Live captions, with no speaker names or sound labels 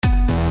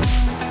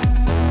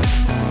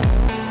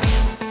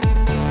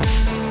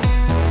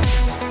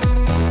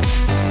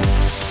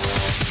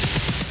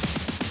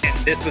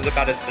this was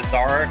about as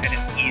bizarre and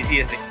as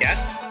easy as it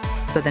gets.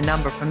 So the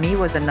number for me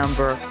was a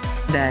number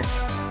that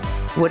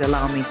would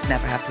allow me to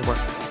never have to work.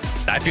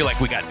 I feel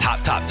like we got top.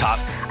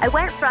 I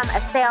went from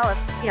a sale of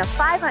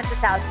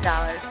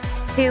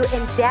 $500,000 to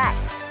in debt.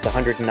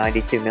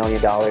 $192 million.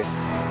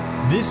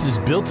 This is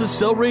Built to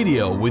Sell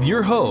Radio with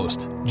your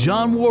host,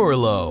 John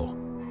Warrillow.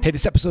 Hey,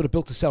 this episode of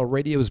Built to Sell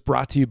Radio is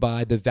brought to you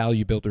by the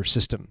Value Builder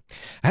System.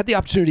 I had the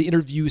opportunity to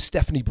interview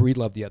Stephanie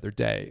Breedlove the other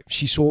day.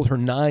 She sold her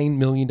 $9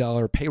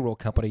 million payroll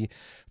company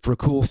for a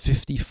cool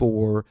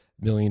 $54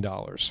 million.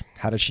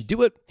 How did she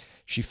do it?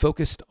 She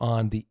focused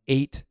on the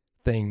 8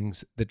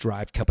 things that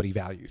drive company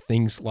value.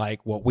 Things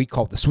like what we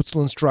call the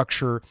Switzerland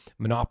structure,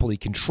 monopoly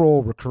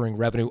control, recurring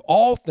revenue,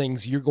 all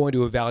things you're going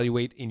to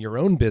evaluate in your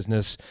own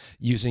business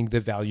using the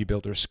Value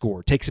Builder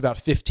score. It takes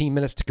about 15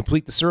 minutes to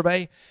complete the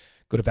survey.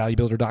 Go to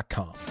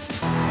valuebuilder.com.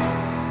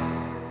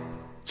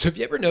 So have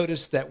you ever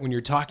noticed that when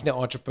you're talking to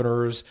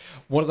entrepreneurs,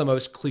 one of the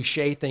most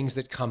cliche things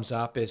that comes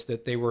up is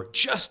that they were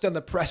just on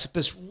the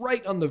precipice,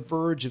 right on the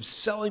verge of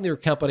selling their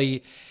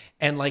company,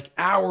 and like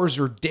hours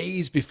or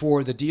days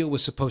before the deal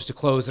was supposed to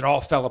close, it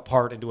all fell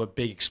apart into a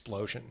big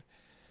explosion?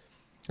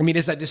 I mean,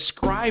 as I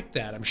describe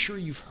that, I'm sure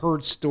you've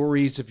heard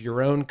stories of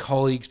your own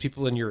colleagues,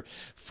 people in your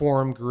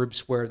forum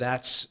groups where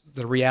that's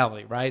the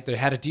reality, right? They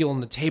had a deal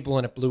on the table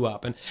and it blew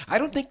up. And I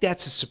don't think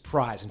that's a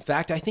surprise. In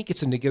fact, I think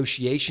it's a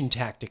negotiation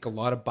tactic a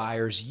lot of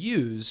buyers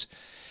use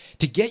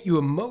to get you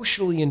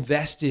emotionally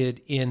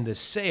invested in the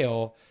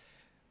sale,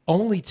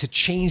 only to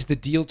change the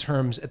deal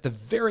terms at the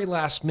very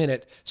last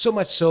minute, so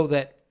much so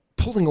that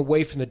pulling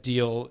away from the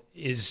deal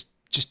is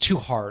just too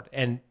hard,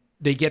 and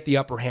they get the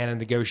upper hand in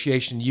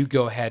negotiation. You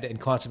go ahead and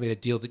consummate a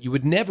deal that you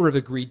would never have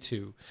agreed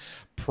to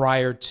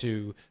prior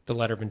to the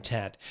letter of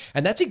intent.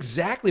 And that's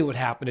exactly what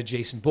happened to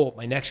Jason Bolt,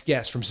 my next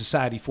guest from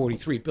Society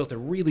 43. Built a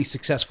really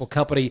successful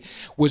company,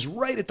 was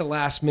right at the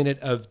last minute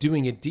of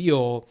doing a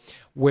deal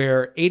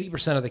where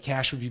 80% of the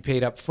cash would be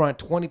paid up front,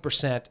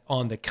 20%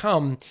 on the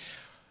come,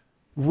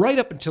 right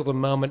up until the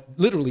moment,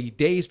 literally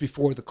days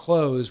before the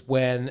close,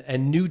 when a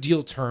new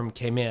deal term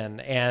came in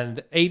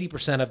and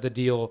 80% of the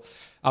deal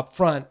up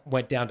front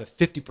went down to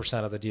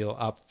 50% of the deal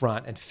up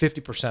front and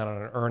 50%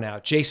 on an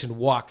earnout. Jason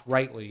walked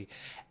rightly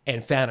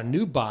and found a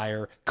new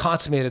buyer,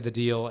 consummated the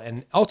deal,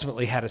 and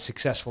ultimately had a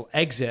successful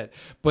exit.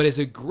 But as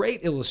a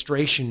great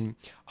illustration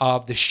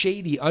of the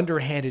shady,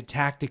 underhanded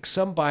tactics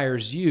some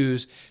buyers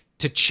use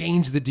to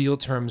change the deal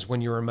terms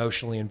when you're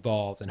emotionally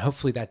involved. And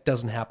hopefully that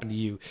doesn't happen to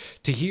you.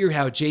 To hear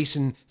how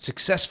Jason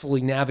successfully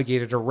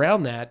navigated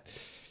around that,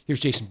 here's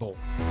Jason Bolt.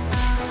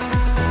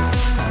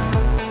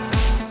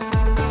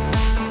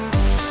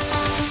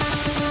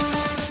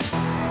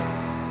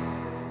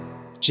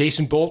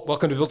 Jason Bolt,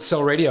 welcome to Built to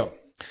Sell Radio.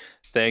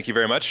 Thank you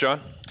very much, John.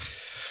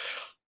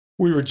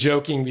 We were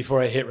joking before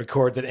I hit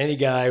record that any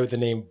guy with the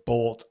name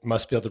Bolt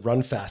must be able to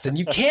run fast, and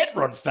you can't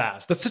run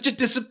fast. That's such a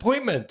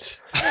disappointment.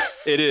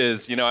 It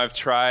is. You know, I've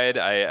tried.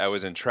 I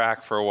was in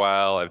track for a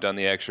while. I've done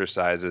the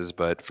exercises,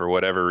 but for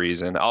whatever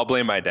reason, I'll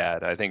blame my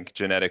dad. I think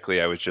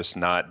genetically I was just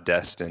not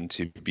destined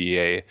to be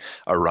a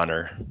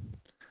runner.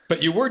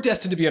 But you were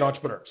destined to be an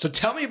entrepreneur. So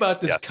tell me about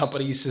this Yes.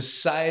 company,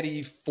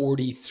 Society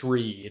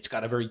 43. It's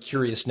got a very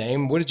curious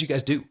name. What did you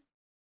guys do?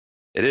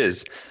 It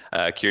is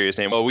a curious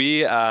name. Well,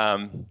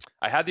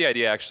 I had the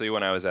idea actually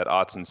when I was at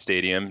Autzen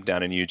Stadium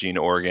down in Eugene,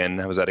 Oregon.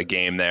 I was at a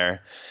game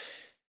there.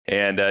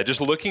 And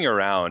just looking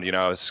around,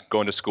 I was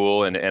going to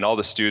school and all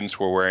the students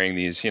were wearing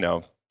these,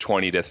 $20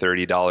 to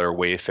 $30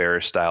 Wayfarer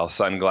style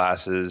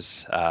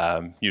sunglasses,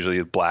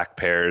 usually black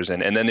pairs.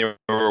 And then they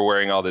were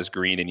wearing all this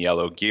green and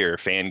yellow gear,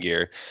 fan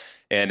gear.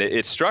 And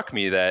it struck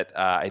me that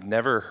I'd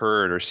never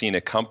heard or seen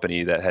a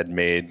company that had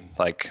made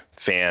like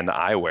fan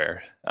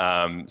eyewear.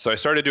 So I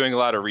started doing a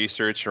lot of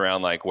research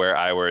around like where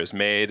eyewear is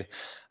made.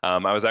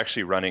 I was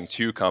actually running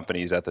 2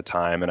 companies at the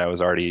time, and I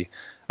was already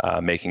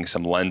making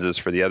some lenses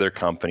for the other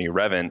company,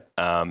 Revent,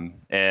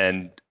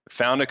 and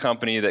found a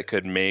company that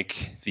could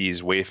make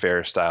these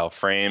Wayfarer style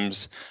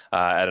frames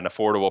at an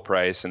affordable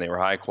price, and they were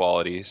high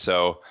quality.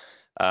 So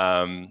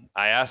I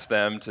asked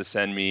them to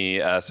send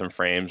me some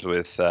frames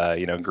with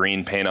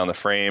green paint on the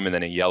frame and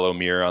then a yellow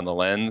mirror on the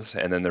lens,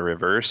 and then the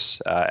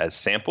reverse as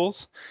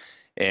samples.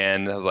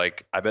 And I was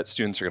like, I bet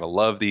students are going to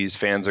love these.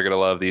 Fans are going to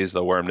love these.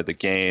 They'll wear them to the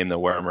game.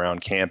 They'll wear them around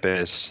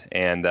campus.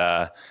 And it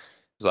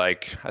was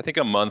like, I think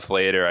a month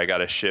later, I got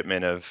a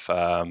shipment of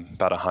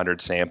about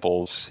 100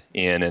 samples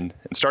in and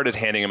started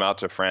handing them out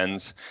to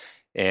friends.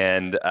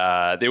 And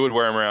they would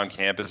wear them around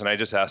campus. And I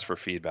just asked for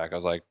feedback. I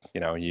was like,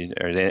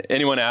 is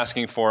anyone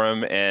asking for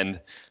them? And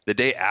the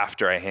day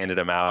after I handed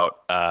them out,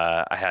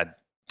 I had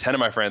 10 of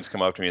my friends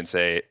come up to me and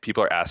say,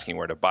 people are asking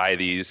where to buy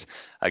these.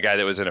 A guy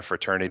that was in a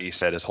fraternity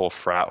said his whole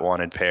frat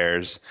wanted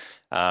pairs.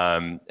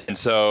 And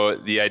so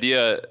the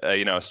idea,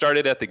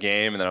 started at the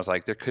game, and then I was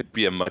like, there could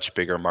be a much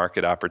bigger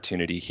market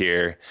opportunity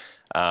here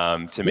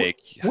to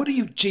make. What are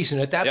you, Jason,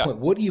 at that point,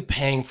 what are you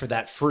paying for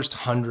that first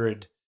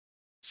 100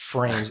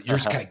 frames? You're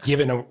just kind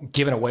of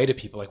giving away to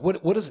people. Like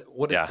what was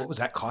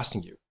that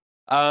costing you?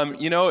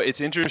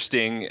 It's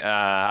interesting.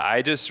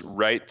 I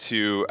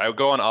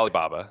go on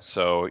Alibaba.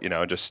 So,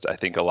 just I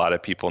think a lot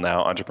of people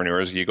now,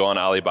 entrepreneurs, you go on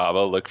Alibaba,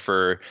 look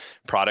for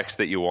products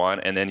that you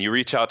want, and then you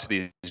reach out to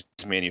these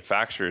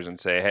manufacturers and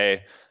say, hey,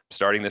 I'm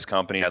starting this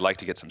company. I'd like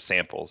to get some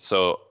samples.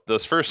 So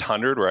those first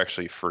 100 were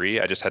actually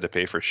free. I just had to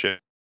pay for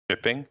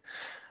shipping.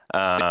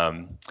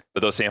 But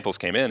those samples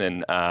came in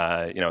and,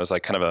 it was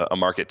like kind of a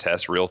market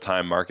test,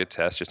 real-time market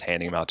test, just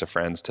handing them out to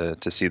friends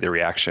to see the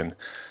reaction.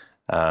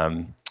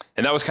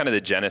 And that was kind of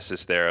the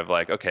genesis there of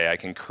like, okay, I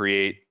can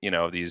create,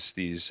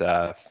 these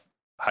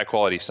high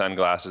quality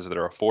sunglasses that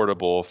are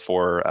affordable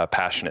for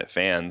passionate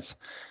fans.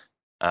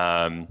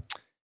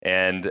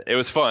 And it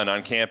was fun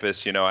on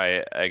campus.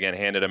 I again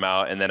handed them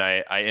out, and then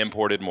I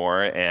imported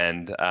more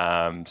and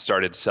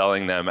started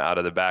selling them out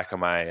of the back of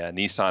my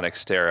Nissan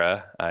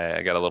Xterra.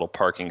 I got a little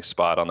parking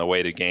spot on the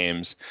way to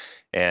games.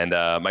 And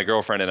my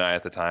girlfriend and I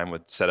at the time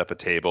would set up a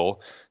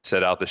table,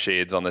 set out the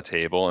shades on the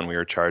table, and we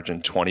were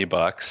charging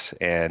 $20.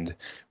 And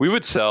we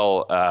would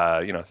sell,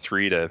 about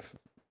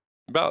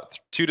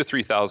 $2,000 to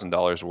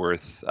 $3,000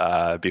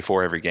 worth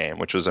before every game,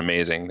 which was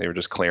amazing. They were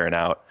just clearing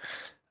out.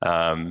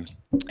 And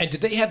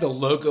did they have the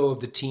logo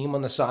of the team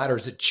on the side, or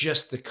is it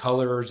just the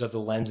colors of the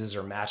lenses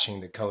are matching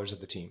the colors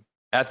of the team?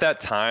 At that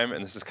time,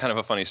 and this is kind of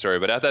a funny story,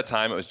 but at that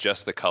time it was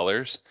just the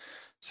colors.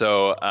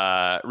 So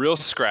real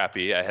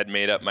scrappy. I had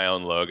made up my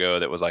own logo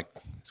that was like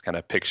this kind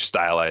of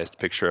stylized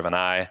picture of an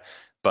eye,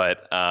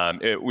 but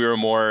we were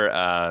more,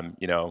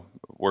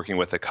 working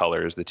with the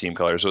colors, the team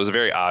colors. So it was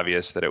very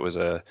obvious that it was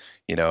a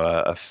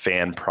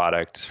fan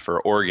product for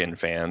Oregon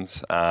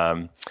fans.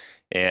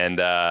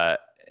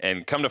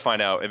 And come to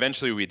find out,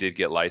 eventually we did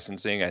get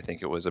licensing. I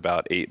think it was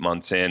about 8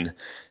 months in.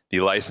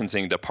 The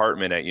licensing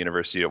department at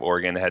University of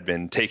Oregon had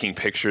been taking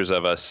pictures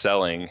of us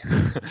selling,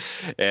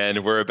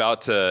 and we're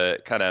about to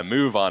kind of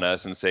move on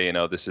us and say,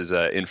 this is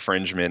an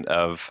infringement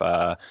of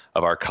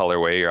our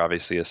colorway. You're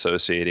obviously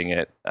associating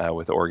it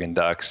with Oregon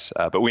Ducks,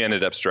 but we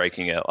ended up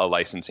striking a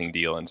licensing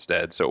deal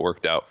instead, so it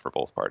worked out for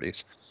both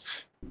parties.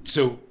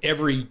 So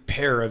every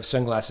pair of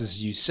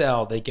sunglasses you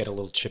sell, they get a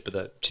little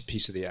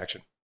piece of the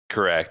action.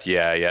 Correct.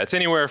 Yeah. It's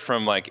anywhere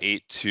from like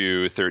 8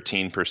 to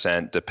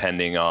 13%,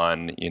 depending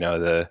on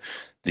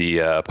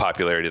the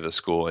popularity of the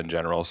school in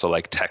general. So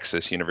like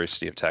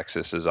University of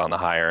Texas is on the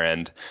higher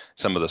end.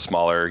 Some of the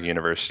smaller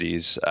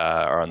universities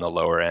are on the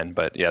lower end,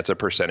 but yeah, it's a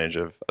percentage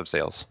of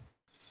sales.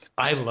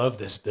 I love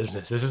this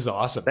business. This is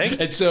awesome. Thank you.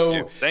 And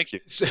so, Thank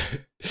you. So,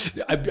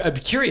 I'm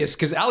curious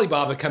because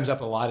Alibaba comes up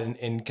a lot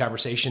in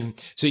conversation.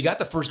 So you got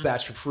the first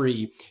batch for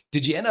free.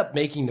 Did you end up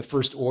making the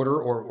first order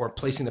or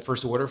placing the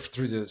first order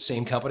through the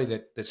same company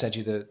that sent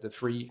you the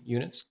free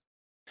units?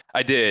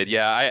 I did.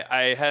 Yeah.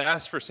 I had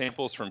asked for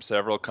samples from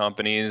several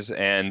companies,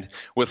 and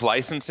with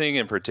licensing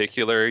in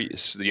particular,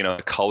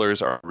 the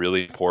colors are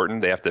really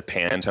important. They have to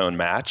Pantone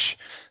match.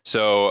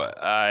 So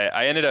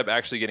I ended up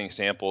actually getting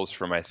samples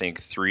from, I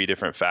think, 3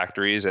 different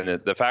factories.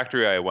 And the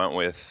factory I went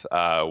with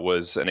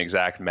was an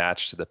exact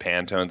match to the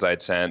Pantones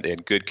I'd sent. They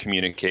had good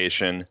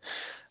communication.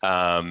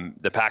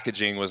 The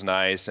packaging was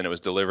nice, and it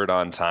was delivered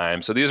on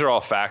time. So these are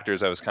all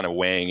factors I was kind of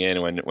weighing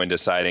in when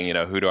deciding,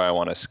 who do I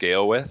want to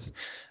scale with?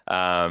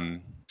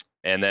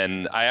 And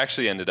then I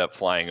actually ended up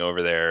flying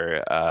over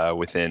there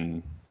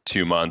within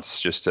 2 months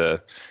just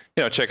to,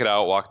 check it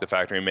out, walk the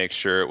factory, make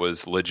sure it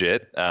was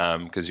legit.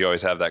 Because you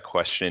always have that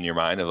question in your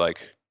mind of like,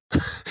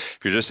 if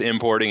you're just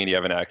importing and you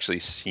haven't actually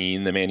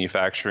seen the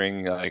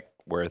manufacturing, like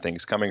where are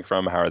things coming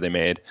from, how are they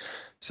made?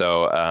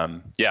 So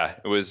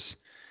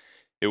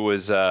it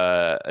was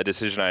a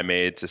decision I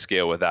made to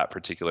scale with that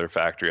particular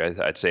factory.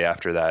 I'd say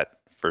after that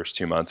first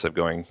 2 months of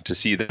going to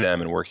see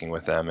them and working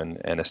with them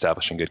and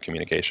establishing good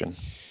communication.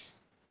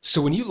 So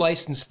when you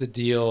licensed the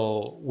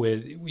deal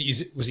with,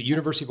 was it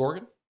University of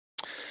Oregon?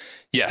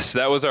 Yes,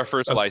 that was our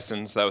first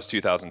license. That was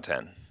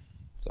 2010.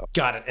 So.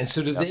 Got it. And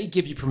so did they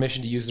give you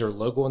permission to use their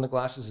logo on the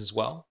glasses as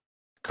well?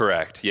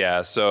 Correct.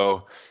 Yeah.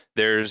 So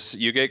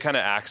you get kind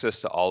of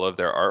access to all of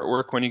their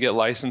artwork when you get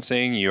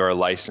licensing. You are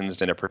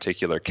licensed in a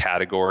particular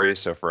category.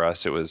 So for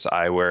us, it was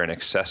eyewear and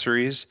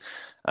accessories.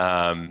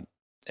 And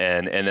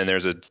then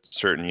there's a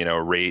certain,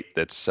 rate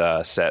that's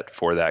set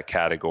for that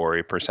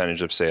category,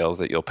 percentage of sales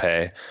that you'll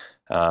pay.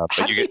 How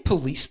do they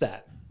police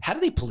that? How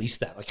do they police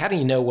that? Like, how do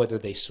you know whether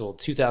they sold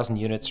 2,000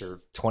 units or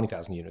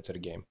 20,000 units at a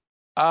game?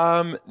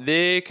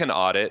 They can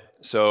audit.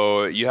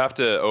 So you have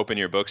to open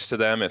your books to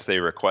them if they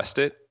request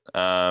it.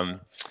 And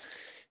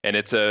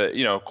it's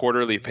a,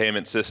 quarterly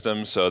payment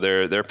system. So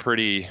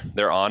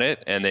they're on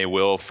it, and they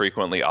will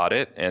frequently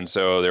audit. And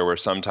so there were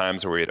some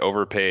times where we had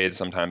overpaid,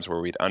 sometimes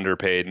where we'd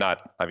underpaid,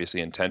 not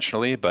obviously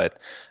intentionally, but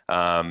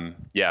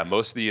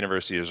most of the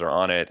universities are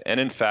on it. And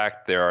in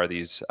fact, there are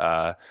these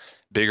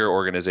bigger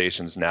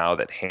organizations now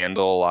that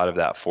handle a lot of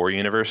that for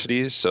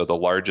universities. So the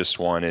largest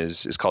one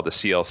is called the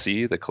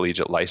CLC, the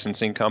Collegiate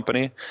Licensing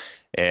Company.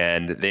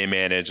 And they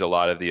manage a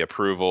lot of the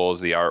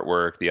approvals, the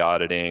artwork, the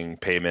auditing,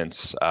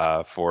 payments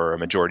for a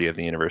majority of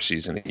the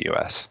universities in the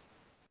U.S.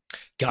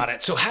 Got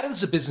it. So how does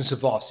the business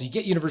evolve? So you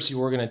get University of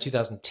Oregon in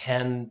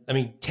 2010. I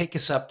mean, take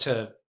us up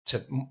to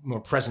to more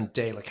present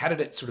day? Like, how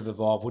did it sort of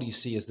evolve? What do you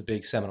see as the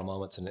big seminal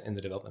moments in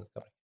the development of the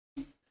company?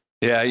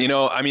 Yeah,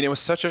 I mean, it was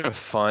such a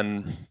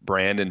fun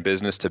brand and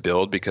business to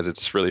build because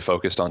it's really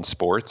focused on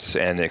sports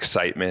and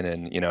excitement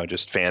and,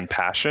 just fan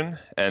passion.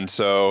 And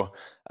so,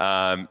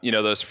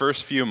 those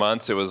first few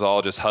months, it was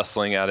all just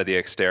hustling out of the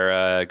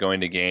Xterra,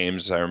 going to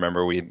games. I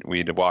remember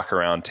we'd walk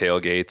around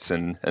tailgates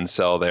and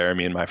sell there,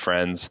 me and my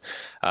friends.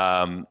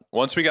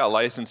 Once we got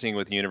licensing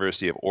with the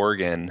University of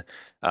Oregon,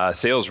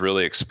 sales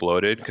really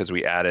exploded because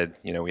we added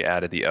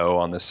the O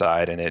on the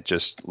side, and it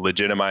just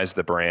legitimized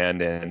the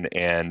brand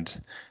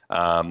and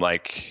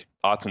like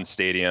Autzen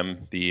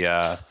Stadium, the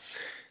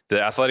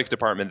athletic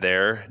department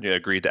there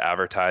agreed to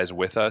advertise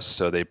with us,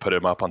 so they put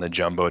him up on the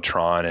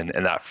jumbotron.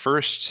 And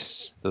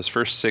those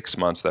first 6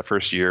 months, that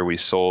first year, we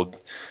sold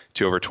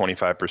to over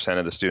 25%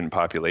 of the student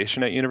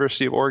population at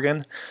University of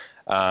Oregon.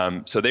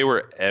 So they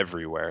were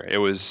everywhere. It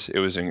was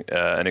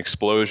an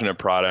explosion of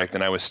product,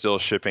 and I was still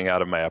shipping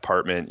out of my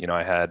apartment.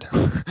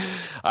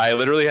 I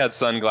literally had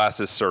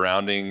sunglasses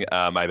surrounding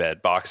my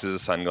bed, boxes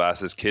of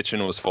sunglasses.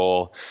 Kitchen was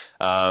full,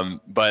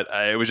 but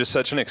it was just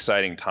such an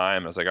exciting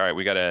time. I was like, all right,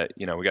 we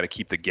gotta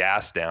keep the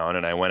gas down.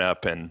 And I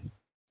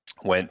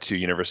went to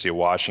University of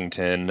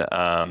Washington.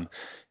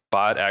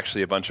 Bought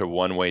actually a bunch of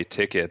one-way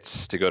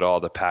tickets to go to all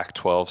the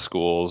Pac-12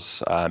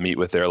 schools, meet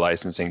with their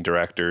licensing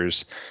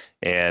directors,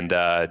 and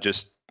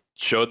just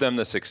showed them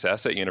the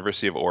success at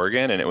University of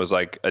Oregon. And it was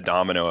like a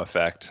domino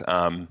effect.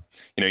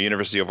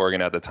 University of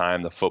Oregon at the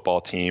time, the football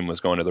team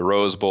was going to the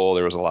Rose Bowl.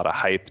 There was a lot of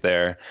hype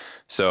there.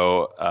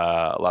 So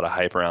a lot of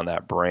hype around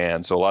that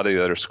brand. So a lot of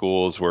the other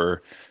schools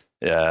were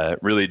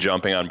really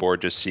jumping on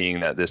board, just seeing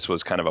that this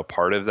was kind of a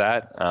part of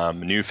that.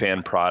 New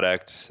fan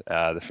product.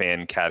 The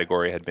fan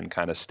category had been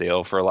kind of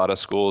stale for a lot of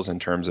schools in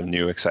terms of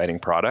new, exciting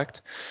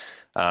product.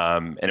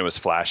 And it was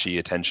flashy,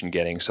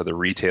 attention-getting, so the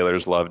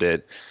retailers loved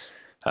it.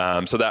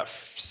 So that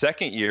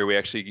second year, we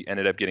actually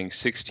ended up getting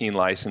 16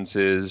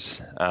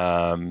 licenses.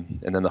 And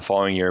then the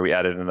following year, we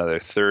added another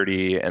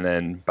 30. And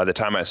then by the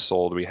time I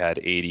sold, we had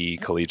 80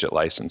 collegiate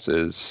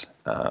licenses,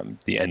 the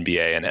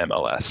NBA and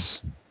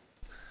MLS.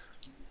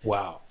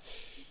 Wow.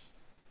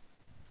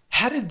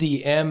 How did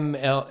the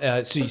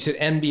so you said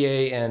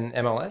NBA and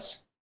MLS?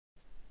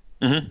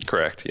 Mm-hmm.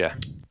 Correct. Yeah.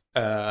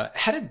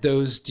 How did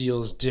those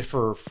deals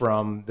differ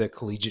from the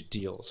collegiate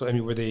deals? So, I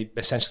mean, were they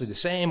essentially the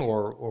same,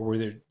 or were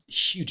there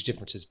huge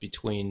differences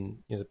between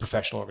the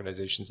professional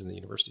organizations and the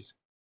universities?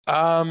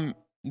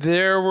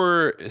 There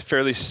were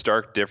fairly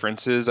stark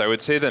differences. I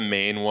would say the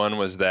main one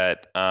was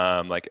that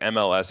like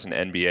MLS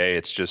and NBA,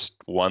 it's just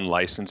one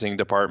licensing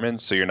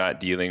department, so you're not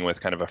dealing with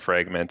kind of a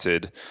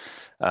fragmented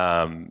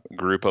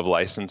group of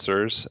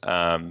licensors.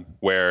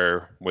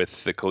 Where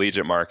with the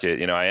collegiate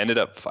market, I ended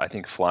up, I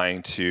think,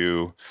 flying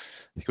to,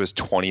 I think it was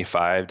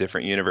 25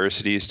 different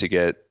universities to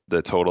get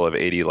the total of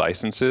 80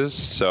 licenses.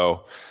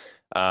 So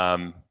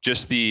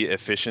just the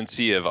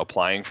efficiency of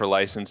applying for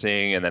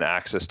licensing and then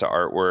access to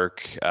artwork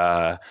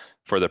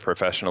for the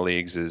professional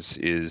leagues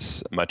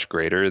is much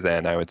greater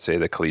than, I would say,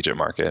 the collegiate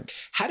market.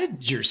 How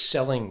did your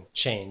selling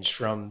change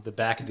from the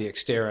back of the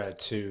Xterra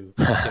to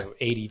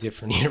 80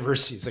 different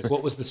universities? Like,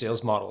 what was the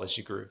sales model as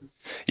you grew?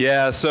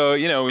 Yeah, so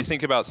we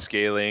think about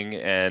scaling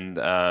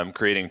and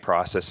creating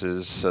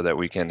processes so that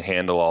we can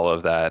handle all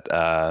of that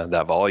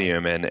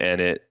volume,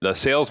 and the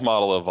sales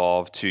model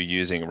evolved to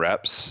using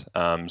reps.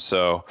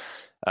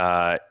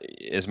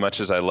 As much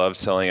as I loved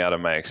selling out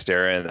of my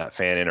Xterra and that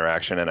fan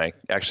interaction, and I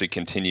actually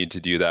continued to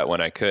do that when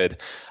I could,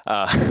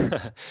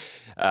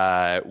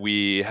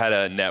 we had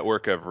a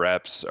network of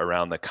reps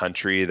around the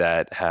country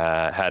that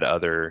had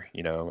other,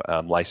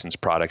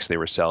 licensed products they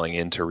were selling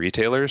into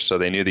retailers. So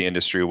they knew the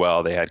industry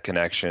well. They had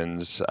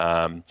connections.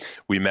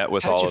 We met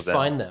with all of them.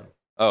 How did you find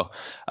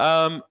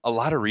them? A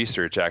lot of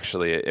research,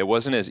 actually. It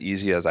wasn't as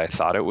easy as I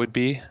thought it would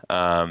be.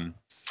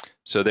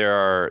 So there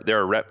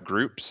are rep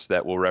groups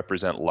that will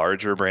represent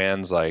larger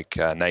brands like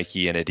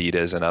Nike and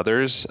Adidas and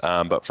others.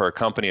 But for a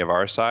company of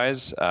our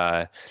size,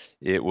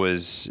 it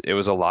was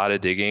a lot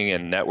of digging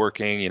and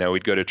networking.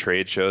 We'd go to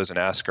trade shows and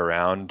ask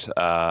around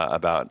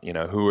about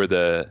who are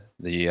the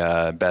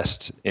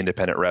best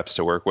independent reps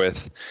to work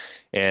with.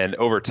 And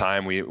over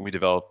time, we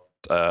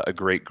developed a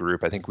great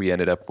group. I think we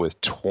ended up with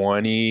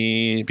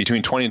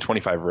between 20 and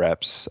 25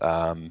 reps.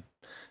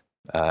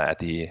 At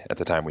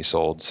the time we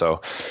sold.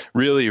 So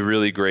really,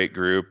 really great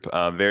group,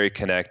 very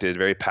connected,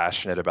 very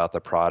passionate about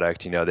the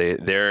product.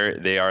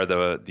 They are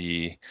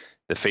the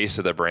face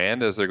of the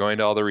brand as they're going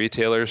to all the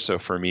retailers. So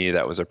for me,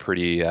 that was a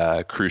pretty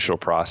crucial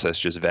process,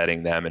 just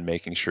vetting them and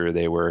making sure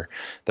they were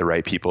the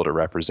right people to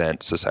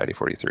represent Society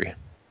 43.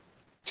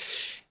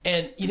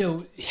 And,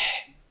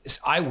 this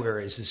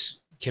eyewear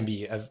can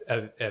be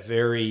a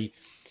very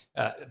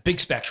big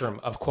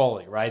spectrum of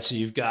quality, right? So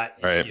you've got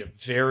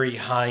very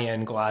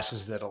high-end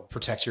glasses that'll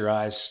protect your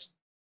eyes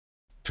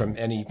from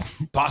any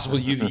possible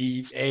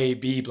UV, A,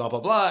 B, blah, blah,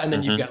 blah. And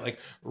then you've got like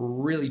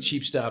really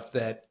cheap stuff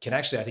that can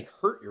actually, I think,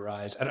 hurt your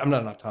eyes. I'm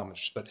not an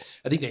optometrist, but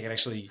I think they can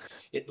actually,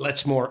 it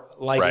lets more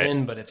light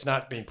in, but it's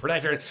not being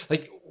protected.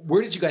 Like,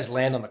 where did you guys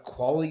land on the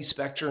quality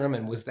spectrum?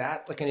 And was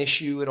that like an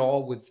issue at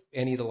all with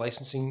any of the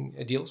licensing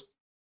deals?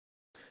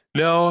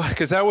 No,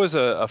 because that was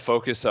a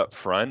focus up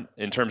front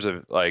in terms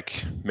of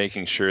like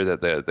making sure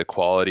that the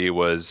quality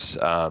was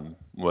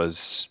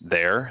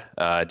there.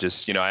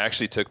 Just, I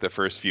actually took the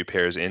first few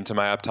pairs into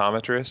my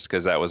optometrist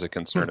because that was a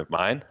concern of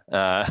mine.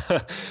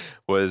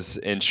 Was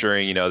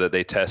ensuring, that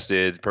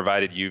they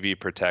provided UV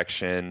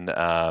protection.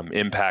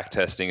 Impact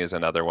testing is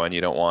another one. You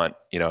don't want,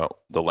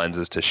 the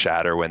lenses to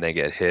shatter when they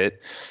get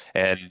hit.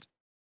 And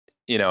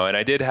and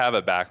I did have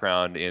a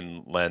background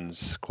in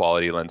lens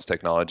quality, lens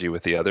technology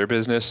with the other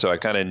business. So I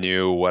kind of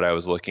knew what I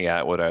was looking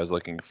at, what I was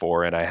looking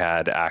for, and I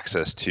had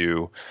access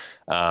to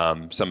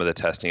some of the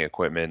testing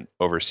equipment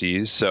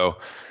overseas. So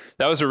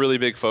that was a really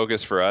big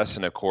focus for us.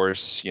 And of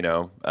course,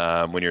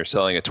 when you're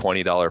selling a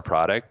 $20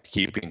 product,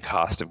 keeping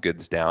cost of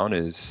goods down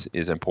is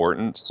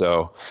important.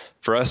 So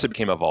for us, it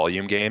became a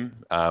volume game.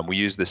 We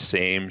used the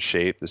same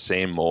shape, the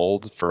same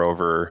mold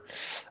for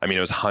it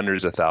was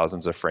hundreds of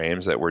thousands of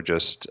frames that were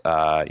just,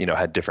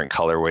 had different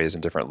colorways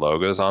and different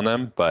logos on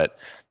them, but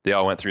they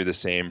all went through the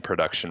same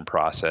production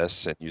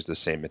process and used the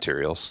same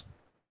materials.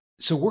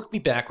 So work me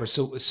backwards.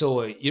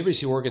 So a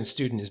University of Oregon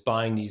student is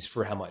buying these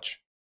for how much?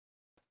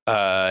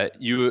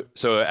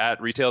 So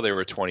at retail, they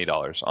were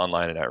 $20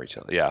 online and at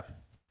retail. Yeah.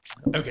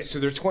 Okay. So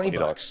they're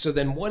 $20. So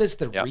then what is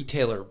the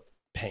retailer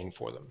paying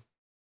for them?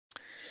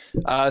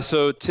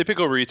 So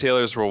typical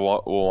retailers will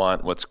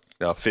want what's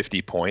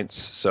 50 points.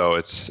 So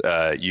it's,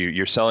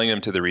 you're selling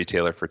them to the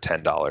retailer for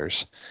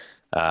 $10.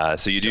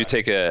 So you do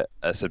take a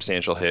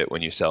substantial hit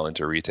when you sell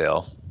into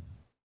retail.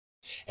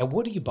 And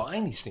what are you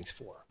buying these things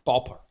for?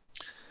 Ballpark.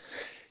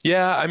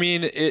 Yeah.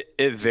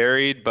 It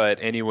varied, but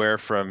anywhere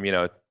from,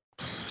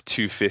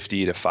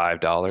 $2.50 to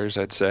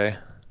 $5, I'd say.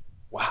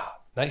 Wow.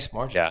 Nice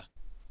margin.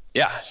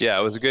 Yeah.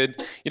 It was a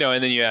good,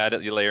 and then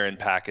you layer in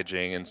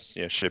packaging and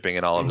shipping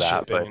and all of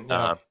that. Shipping,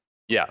 but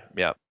yeah.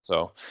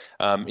 So,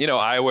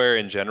 eyewear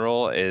in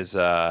general is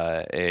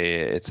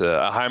it's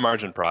a high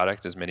margin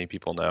product, as many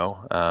people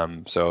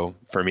know. So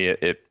for me,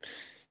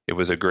 it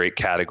was a great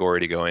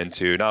category to go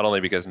into, not only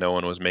because no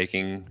one was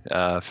making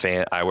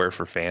eyewear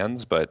for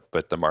fans, but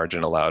the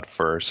margin allowed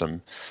for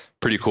some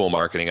pretty cool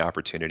marketing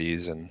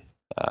opportunities and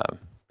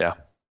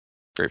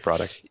great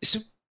product. So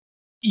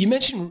you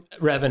mentioned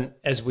Revent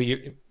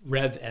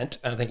Revent.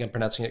 I think I'm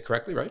pronouncing it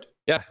correctly, right?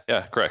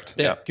 Yeah, correct.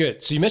 Yeah,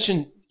 good. So you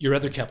mentioned your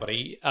other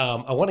company.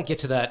 I want to get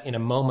to that in a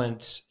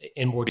moment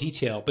in more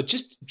detail, but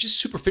just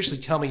superficially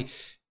tell me,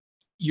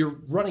 you're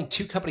running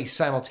two companies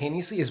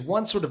simultaneously. Is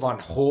one sort of on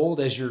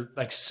hold as you're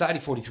like Society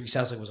 43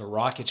 sounds like it was a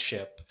rocket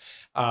ship.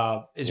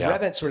 Is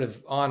Revent sort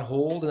of on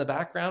hold in the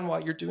background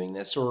while you're doing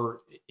this,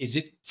 or is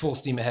it full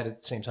steam ahead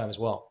at the same time as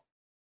well?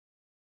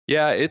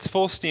 Yeah, it's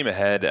full steam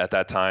ahead at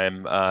that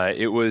time.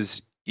 It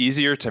was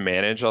easier to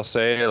manage, I'll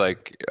say.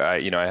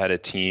 I had a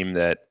team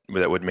that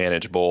would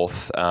manage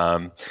both,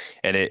 and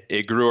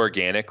it grew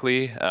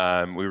organically.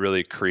 We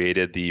really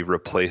created the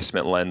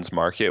replacement lens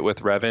market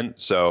with Revent.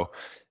 So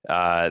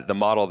the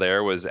model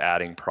there was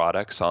adding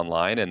products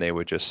online, and they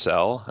would just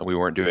sell. And we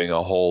weren't doing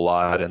a whole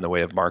lot in the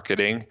way of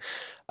marketing.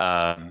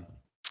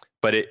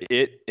 But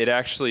it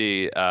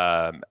actually,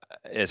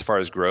 as far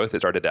as growth, it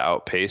started to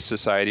outpace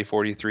Society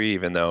 43,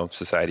 even though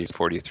Society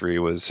 43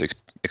 was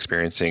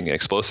experiencing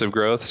explosive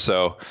growth.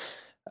 So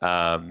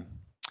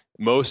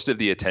most of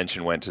the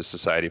attention went to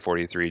Society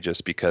 43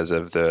 just because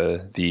of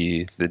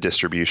the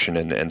distribution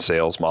and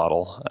sales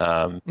model.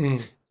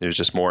 It was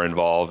just more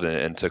involved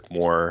and took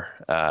more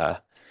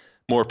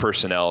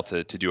personnel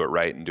to do it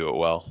right and do it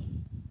well.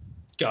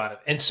 Got it.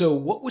 And so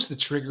what was the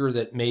trigger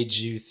that made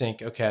you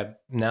think, okay,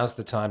 now's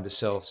the time to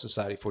sell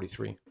Society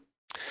 43?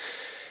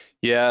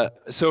 Yeah.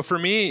 So for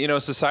me,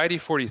 Society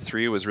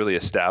 43 was really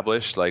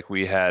established. Like,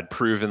 we had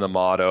proven the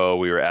motto,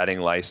 we were adding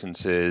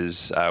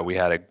licenses. We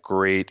had a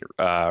great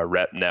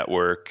rep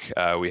network.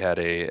 We had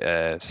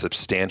a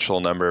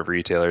substantial number of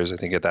retailers. I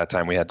think at that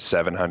time we had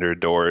 700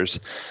 doors.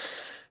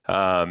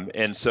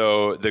 And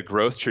so the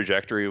growth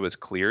trajectory was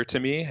clear to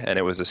me, and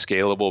it was a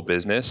scalable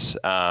business.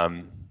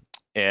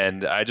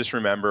 And I just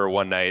remember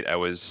one night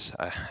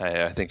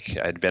I think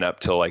I'd been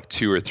up till like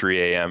 2 or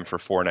 3 a.m. for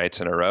 4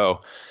 nights in a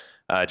row,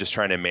 just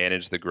trying to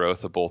manage the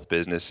growth of both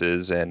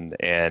businesses, and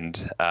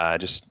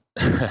just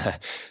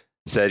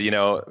said,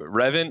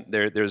 Revent,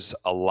 there's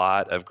a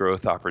lot of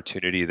growth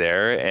opportunity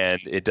there, and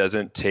it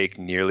doesn't take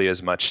nearly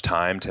as much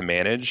time to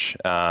manage.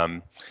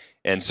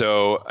 And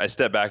so I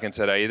stepped back and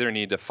said, I either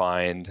need to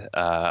find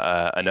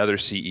another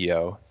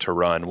CEO to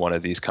run one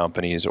of these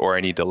companies, or I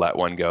need to let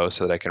one go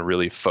so that I can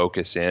really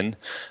focus in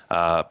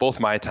both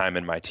my time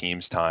and my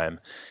team's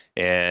time.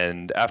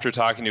 And after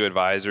talking to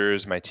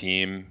advisors, my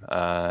team,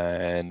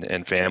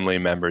 and family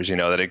members,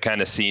 that had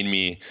kind of seen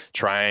me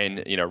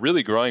trying,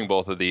 really growing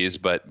both of these,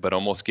 but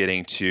almost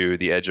getting to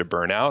the edge of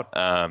burnout,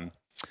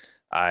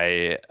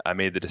 I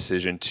made the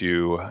decision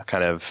to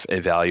kind of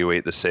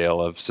evaluate the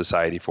sale of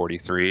Society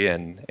 43,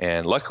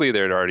 and luckily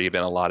there had already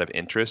been a lot of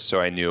interest,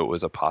 so I knew it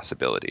was a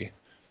possibility.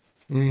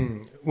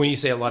 When you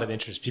say a lot of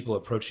interest, people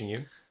approaching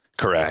you?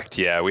 Correct.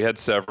 Yeah, we had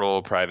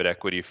several private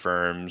equity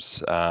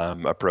firms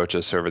approach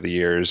us over the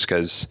years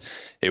because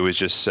it was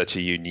just such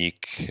a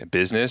unique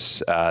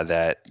business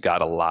that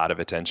got a lot of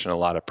attention, a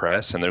lot of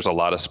press, and there's a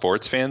lot of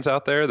sports fans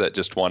out there that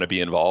just want to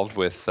be involved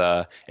with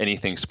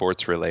anything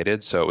sports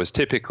related. So it was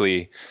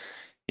typically,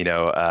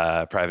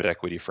 private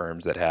equity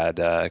firms that had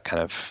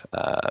kind of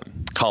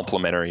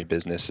complementary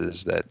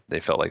businesses that they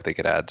felt like they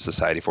could add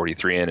Society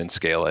 43 in and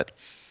scale it.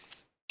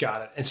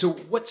 Got it. And so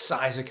what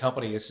size of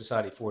company is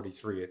Society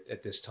 43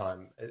 at this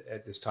time,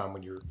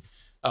 when you're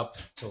up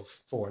till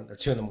 4 or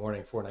 2 in the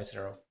morning, 4 nights in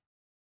a row?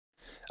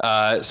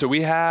 So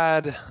we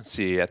had, let's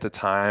see, at the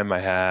time I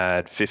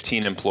had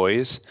 15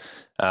 employees,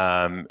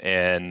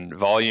 and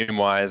volume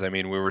wise, I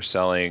mean, we were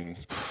selling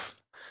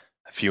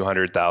a few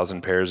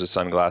 100,000 pairs of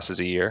sunglasses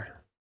a year.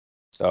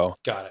 So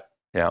got it.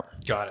 Yeah.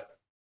 Got it.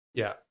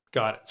 Yeah.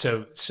 Got it.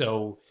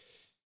 So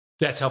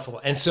that's helpful.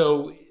 And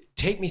so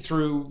take me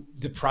through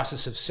the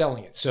process of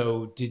selling it.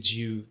 So did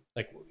you,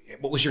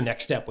 what was your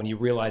next step when you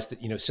realized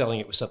that, selling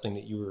it was something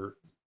that you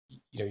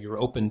were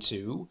open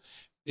to?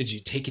 Did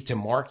you take it to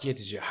market?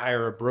 Did you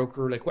hire a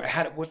broker?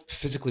 What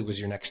physically was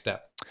your next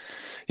step?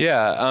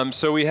 Yeah,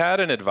 so we had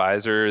an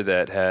advisor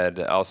that had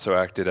also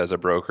acted as a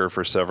broker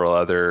for several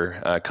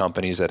other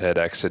companies that had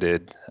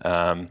exited.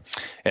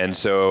 And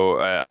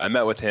so I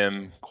met with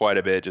him quite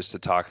a bit just to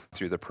talk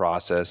through the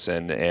process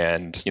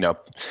and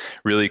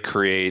really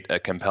create a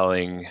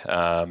compelling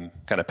kind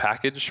of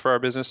package for our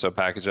business. So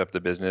package up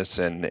the business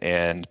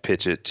and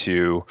pitch it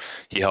to,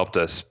 he helped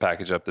us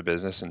package up the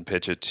business and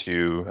pitch it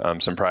to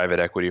some private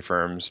equity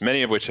firms,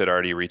 many of which had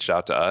already reached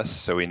out to us.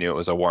 So we knew it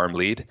was a warm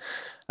lead.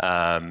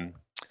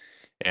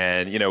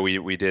 And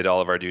we did all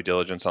of our due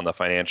diligence on the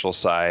financial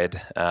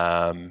side,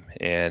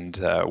 and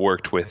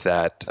worked with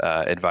that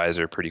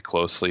advisor pretty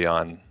closely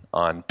on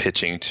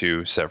pitching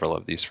to several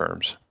of these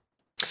firms.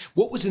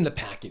 What was in the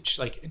package?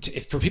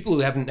 For people who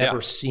haven't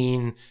ever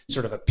seen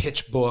sort of a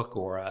pitch book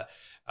or a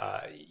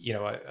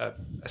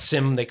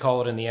SIM, they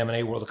call it in the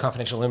M&A world, a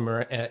confidential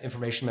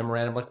information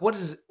memorandum. What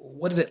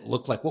did it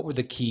look like? What were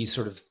the key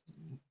sort of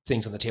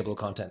things on the table of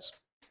contents?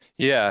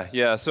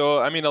 Yeah. So,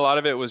 I mean, a lot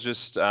of it was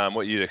just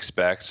what you'd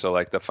expect. So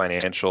like the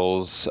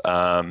financials,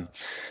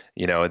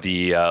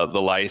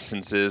 the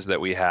licenses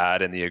that we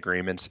had and the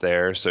agreements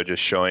there. So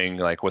just showing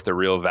like what the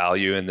real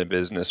value in the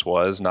business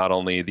was, not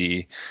only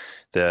the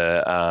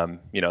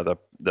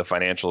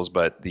financials,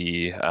 but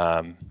the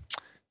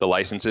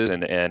licenses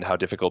and how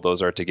difficult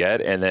those are to get.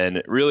 And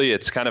then really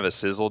it's kind of a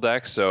sizzle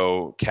deck.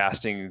 So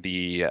casting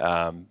the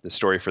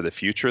story for the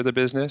future of the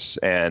business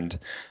and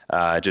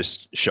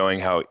just showing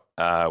how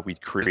we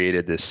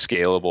created this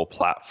scalable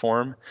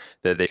platform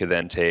that they could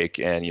then take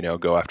and,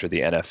 go after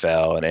the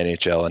NFL and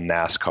NHL and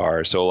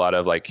NASCAR. So a lot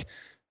of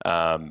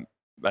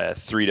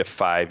 3 to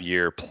 5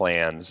 year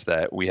plans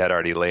that we had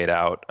already laid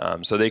out.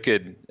 So they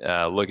could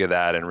look at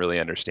that and really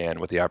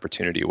understand what the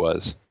opportunity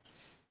was.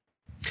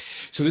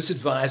 So this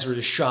advisor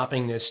is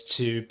shopping this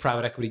to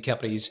private equity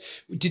companies.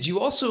 Did you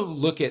also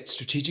look at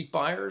strategic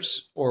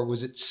buyers, or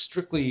was it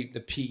strictly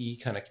the PE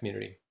kind of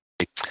community?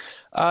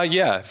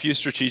 Yeah, a few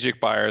strategic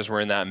buyers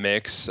were in that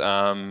mix.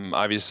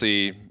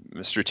 Obviously,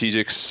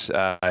 strategics,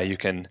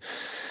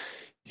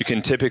 you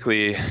can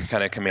typically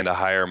kind of command a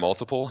higher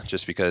multiple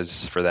just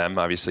because for them,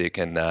 obviously,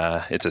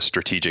 it's a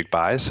strategic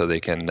buy, so they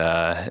can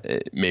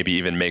maybe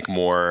even make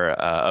more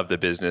of the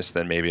business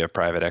than maybe a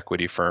private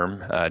equity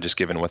firm, just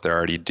given what they're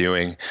already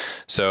doing.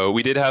 So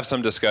we did have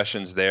some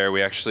discussions there.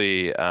 We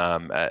actually,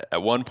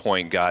 at one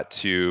point, got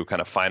to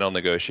kind of final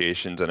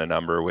negotiations and a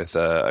number with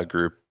a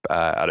group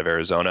out of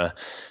Arizona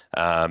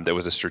that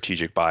was a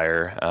strategic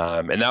buyer,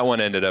 and that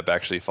one ended up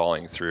actually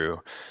falling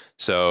through.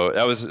 So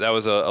that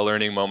was a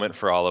learning moment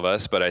for all of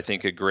us, but I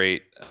think a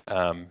great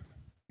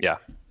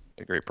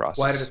process.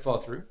 Why did it fall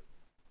through?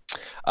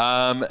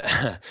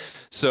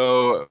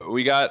 So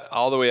we got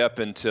all the way up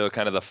until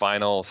kind of the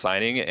final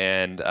signing,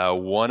 and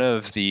one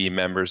of the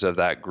members of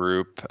that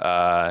group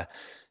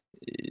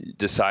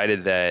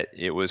decided that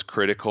it was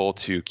critical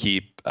to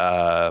keep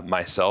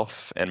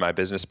myself and my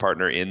business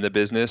partner in the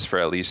business for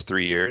at least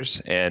 3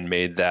 years, and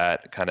made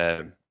that kind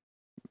of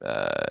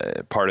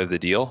part of the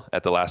deal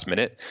at the last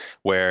minute,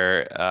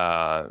 where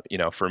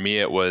for me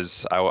it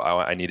was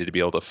I needed to be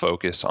able to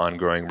focus on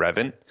growing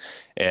Revent,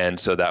 and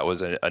so that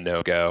was a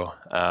no-go,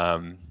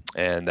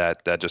 and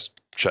that just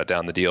shut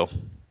down the deal.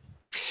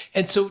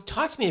 And so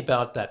talk to me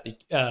about that.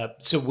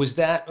 So was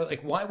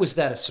that why was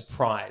that a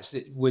surprise?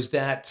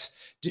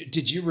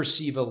 Did you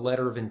receive a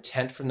letter of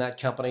intent from that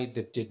company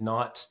that did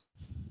not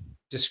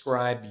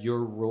describe your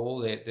role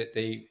that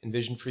they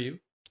envisioned for you?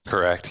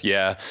 Correct.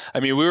 Yeah. I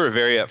mean, we were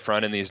very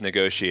upfront in these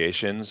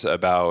negotiations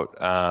about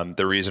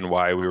the reason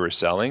why we were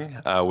selling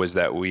was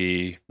that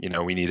we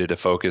needed to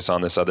focus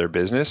on this other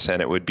business,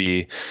 and it would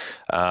be,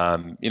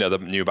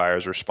 the new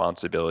buyer's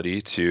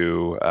responsibility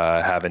to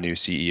have a new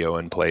CEO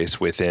in place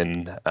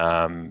within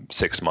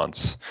 6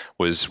 months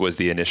was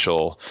the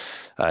initial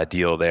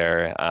deal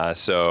there.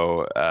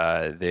 So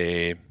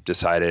they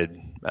decided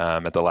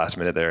at the last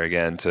minute there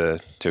again to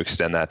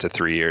extend that to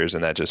 3 years,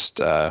 and that just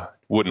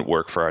wouldn't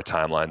work for our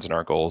timelines and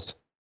our goals.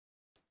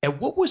 And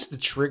what was the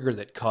trigger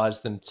that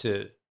caused them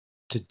to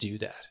do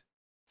that?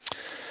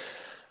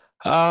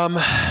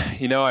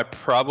 I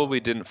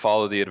probably didn't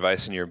follow the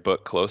advice in your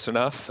book close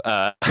enough.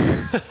 The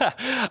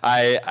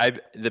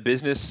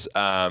business,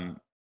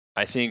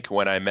 I think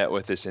when I met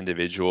with this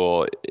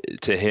individual,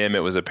 to him, it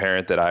was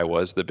apparent that I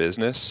was the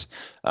business.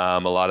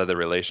 A lot of the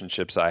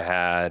relationships I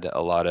had,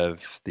 a lot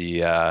of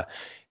the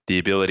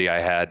ability I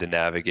had to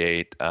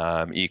navigate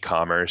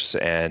e-commerce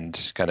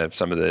and kind of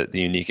some of the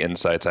unique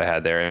insights I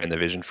had there and the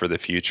vision for the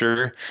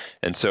future.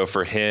 And so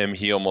for him,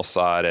 he almost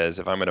saw it as,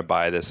 if I'm going to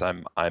buy this,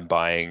 I'm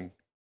buying,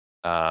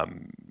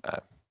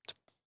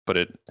 put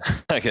it,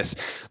 I guess,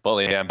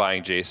 bluntly, I'm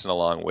buying Jason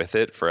along with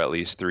it for at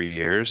least 3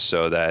 years,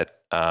 so that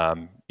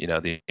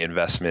the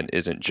investment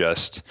isn't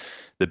just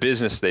the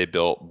business they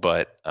built,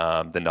 but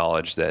the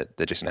knowledge that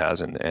Jason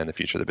has and the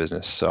future of the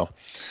business. So.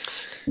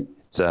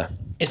 So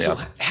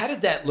how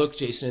did that look,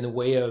 Jason, in the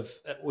way of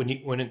when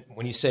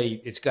you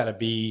say it's got to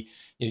be,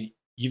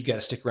 you've got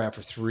to stick around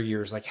for 3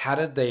 years? Like, how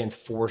did they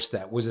enforce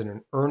that? Was it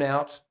an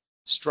earn-out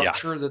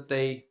structure that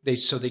they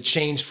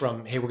changed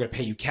from, hey, we're going to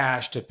pay you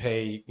cash to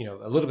pay,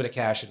 a little bit of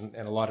cash and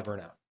a lot of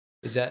earn-out?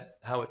 Is that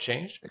how it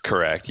changed?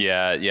 Correct.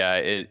 Yeah.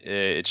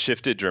 It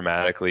shifted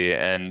dramatically,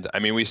 and I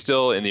mean, we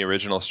still, in the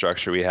original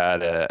structure, we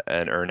had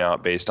an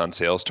earn-out based on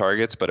sales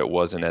targets, but it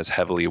wasn't as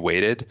heavily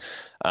weighted.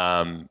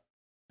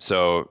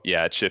 So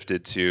yeah, it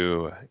shifted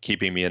to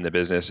keeping me in the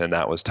business, and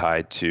that was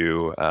tied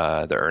to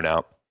the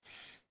earnout.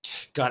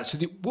 Got it. So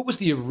what was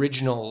the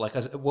original,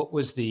 what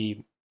were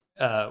the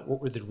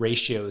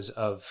ratios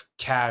of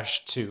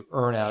cash to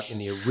earnout in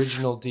the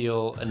original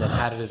deal, and then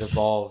how did it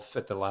evolve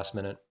at the last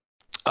minute?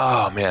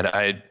 Oh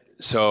man,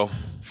 so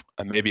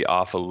I may be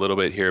off a little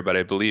bit here, but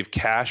I believe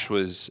cash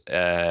was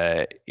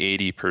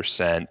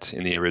 80%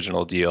 in the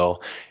original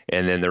deal,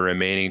 and then the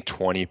remaining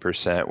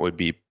 20% would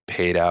be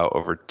paid out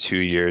over 2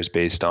 years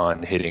based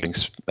on hitting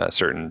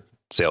certain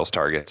sales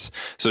targets.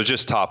 So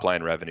just top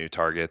line revenue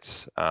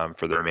targets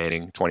for the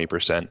remaining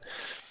 20%.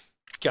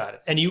 Got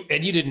it. And you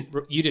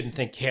didn't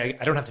think, hey,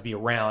 I don't have to be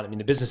around. I mean,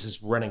 the business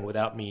is running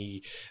without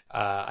me.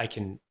 I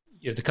can,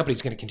 the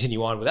company's going to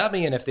continue on without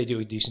me. And if they do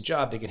a decent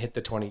job, they can hit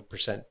the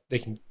 20%. They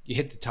can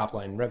hit the top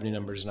line revenue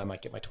numbers, and I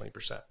might get my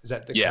 20%. Is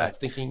that the kind of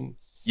thinking?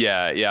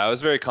 Yeah. I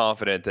was very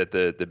confident that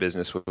the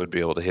business would be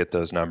able to hit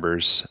those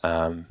numbers.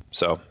 The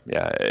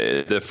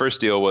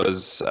first deal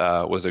was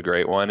a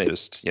great one. It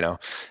just,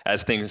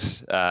 as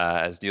things,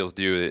 as deals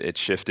do, it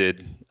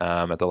shifted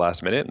at the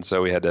last minute. And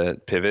so we had to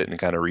pivot and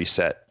kind of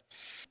reset.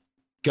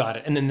 Got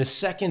it. And then the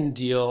second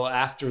deal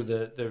after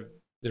the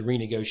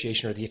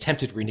renegotiation, or the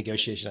attempted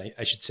renegotiation,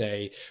 I should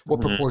say,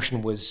 what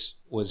proportion was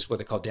what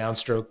they call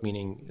downstroke,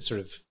 meaning sort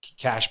of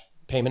cash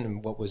payment,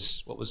 and what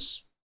was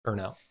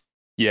earnout?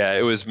 Yeah,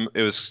 it was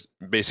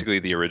basically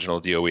the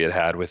original deal we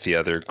had with the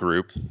other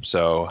group.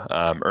 So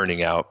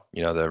earning out,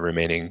 the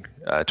remaining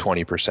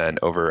 20%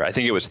 over, I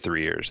think it was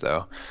 3 years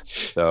though.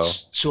 So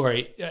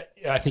sorry,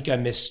 I think I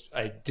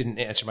didn't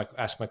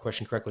ask my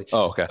question correctly.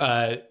 Oh,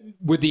 okay.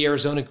 With the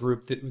Arizona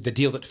group, the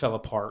deal that fell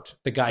apart,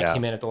 the guy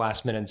came in at the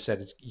last minute and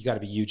said, you got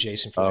to be you,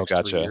 Jason, for the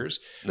next 3 years.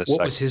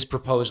 What was his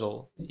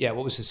proposal? Yeah,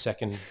 what was his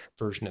second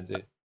version of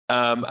the?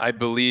 I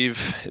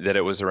believe that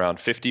it was around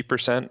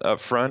 50%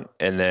 up front,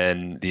 and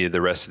then the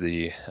rest of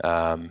the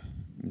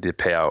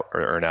payout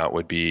or earnout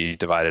would be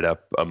divided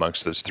up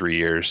amongst those 3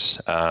 years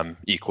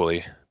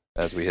equally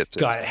as we hit.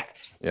 Got it.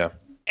 Yeah.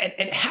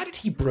 And how did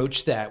he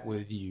broach that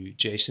with you,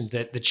 Jason,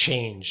 that the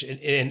change?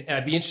 And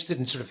I'd be interested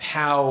in sort of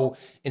how,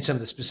 in some of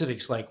the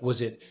specifics, like,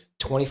 was it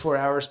 24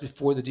 hours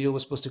before the deal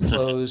was supposed to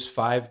close,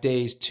 5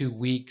 days, 2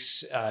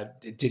 weeks?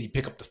 Did he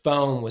pick up the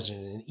phone? Was it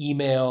an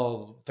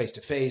email,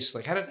 face-to-face?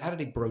 Like, how did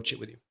he broach it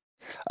with you?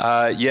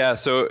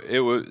 So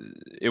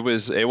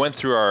it went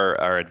through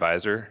our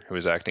advisor, who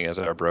was acting as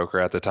our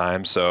broker at the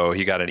time. So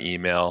he got an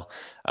email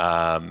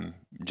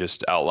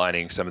just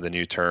outlining some of the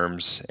new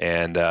terms,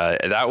 and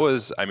that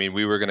was, I mean,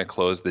 we were going to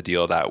close the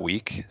deal that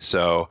week,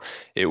 so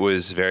it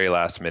was very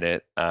last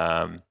minute. We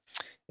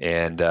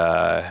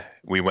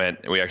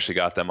actually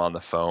got them on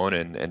the phone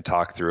and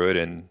talked through it,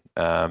 and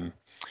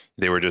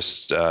they were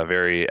just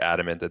very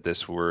adamant that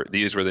these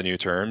were the new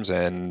terms,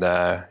 and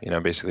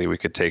basically we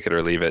could take it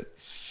or leave it.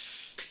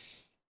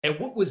 And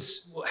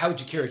how would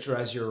you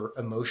characterize your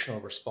emotional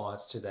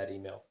response to that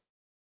email?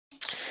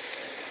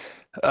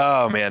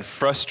 Oh man,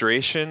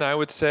 frustration, I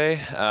would say,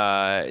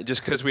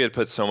 just because we had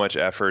put so much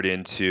effort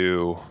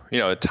into,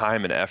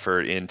 time and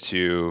effort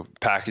into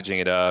packaging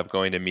it up,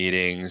 going to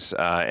meetings,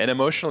 and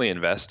emotionally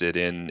invested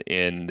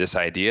in this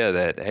idea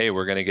that, hey,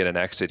 we're going to get an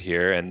exit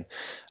here, and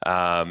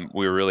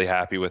we were really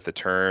happy with the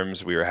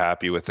terms. We were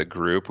happy with the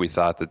group. We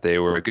thought that they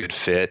were a good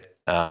fit,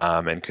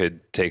 and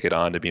could take it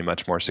on to be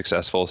much more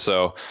successful.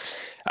 So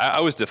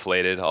I was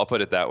deflated. I'll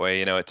put it that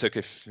way. It took,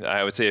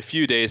 I would say, a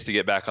few days to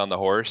get back on the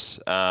horse,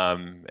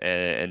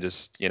 and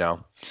just,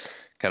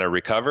 kind of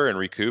recover and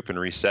recoup and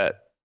reset.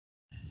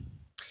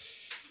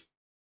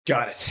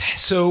 Got it.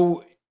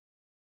 So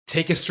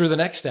take us through the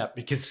next step,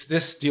 because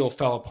this deal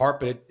fell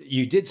apart, but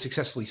you did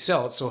successfully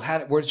sell it. So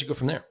where did you go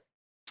from there?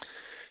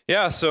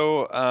 Yeah,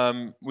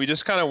 so we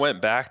just kind of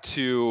went back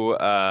to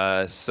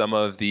some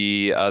of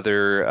the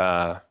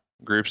other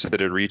groups that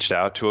had reached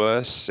out to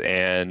us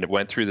and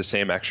went through the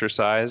same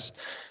exercise.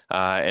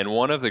 And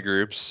one of the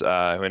groups who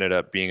ended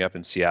up being up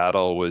in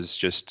Seattle was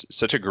just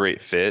such a great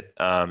fit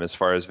as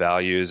far as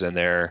values and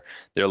their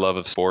love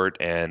of sport,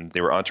 and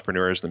they were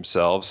entrepreneurs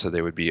themselves, so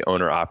they would be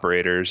owner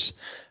operators,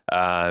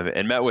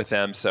 and met with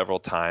them several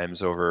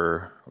times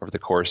over the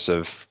course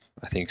of,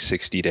 I think,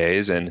 60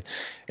 days, and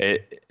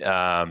it.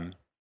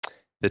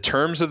 The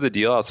terms of the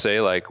deal, I'll say,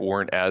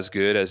 weren't as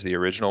good as the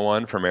original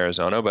one from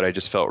Arizona, but I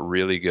just felt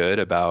really good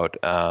about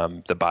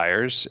the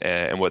buyers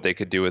and what they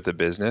could do with the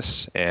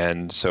business.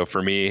 And so for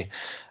me,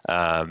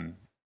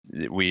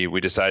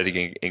 we decided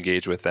to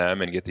engage with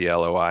them and get the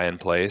LOI in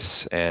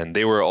place, and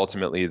they were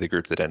ultimately the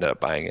group that ended up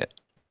buying it.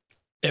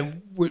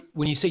 And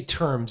when you say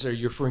terms, are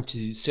you referring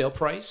to sale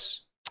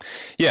price?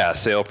 Yeah,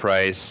 sale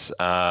price,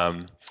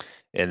 and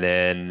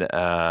then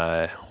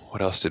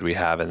what else did we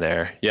have in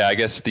there? Yeah,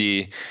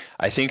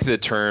 I think the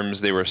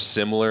terms, they were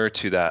similar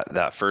to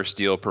that first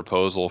deal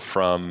proposal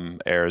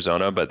from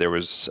Arizona, but there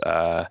was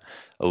a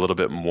little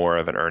bit more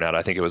of an earnout.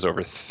 I think it was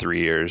over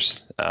 3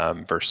 years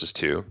versus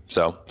 2,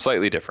 so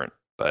slightly different.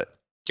 But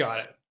got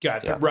it. Yeah.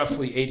 But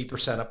roughly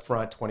 80% up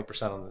front,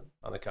 20%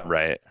 on the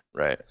company.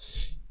 Right.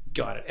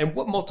 Got it. And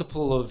what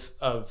multiple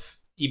of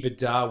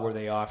EBITDA were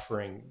they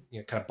offering?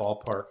 Kind of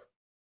ballpark.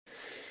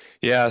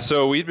 Yeah,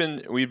 so we've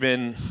been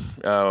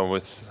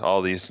with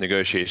all these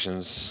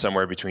negotiations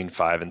somewhere between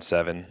 5 and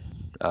 7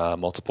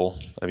 multiple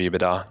of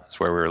EBITDA is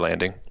where we were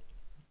landing.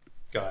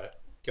 Got it.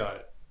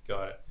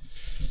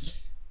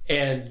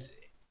 And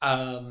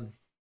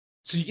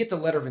so you get the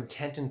letter of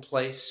intent in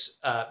place.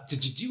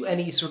 Did you do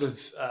any sort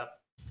of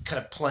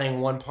kind of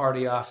playing one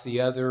party off the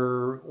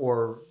other,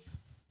 or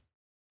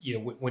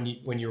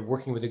when you're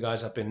working with the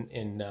guys up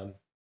in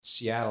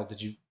Seattle,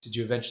 did you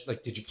eventually,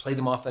 did you play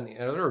them off on the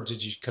other, or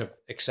did you kind of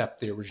accept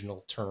the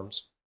original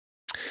terms?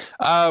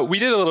 We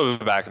did a little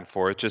bit of back and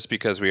forth just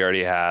because we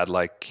already had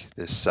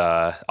this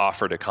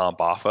offer to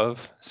comp off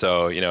of.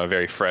 So, a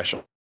very fresh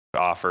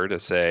offer to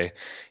say,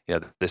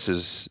 this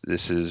is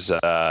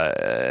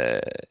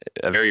a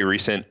very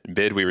recent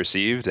bid we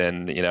received,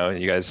 and,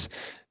 you guys,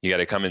 you got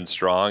to come in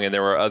strong. And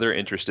there were other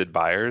interested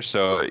buyers.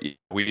 So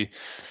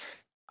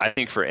I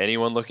think for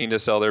anyone looking to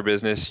sell their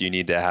business, you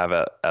need to have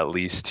at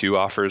least 2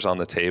 offers on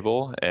the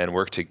table and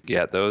work to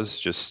get those,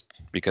 just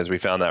because we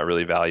found that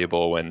really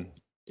valuable when,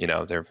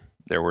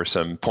 there were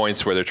some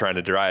points where they're trying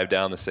to drive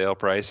down the sale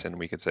price, and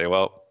we could say,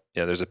 well,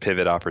 there's a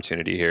pivot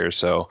opportunity here.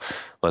 So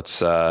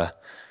let's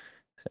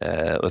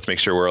make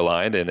sure we're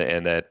aligned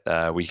and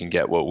that we can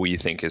get what we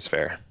think is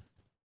fair.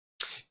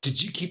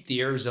 Did you keep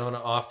the Arizona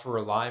offer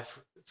alive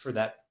for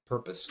that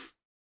purpose?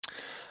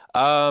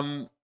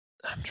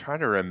 I'm trying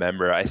to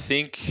remember. I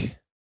think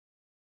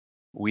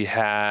we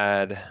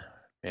had,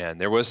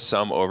 there was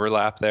some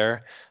overlap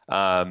there,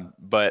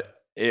 but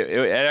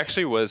it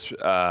actually was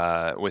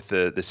with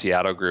the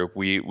Seattle group.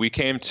 We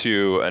came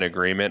to an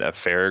agreement, a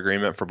fair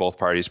agreement for both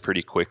parties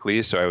pretty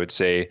quickly. So I would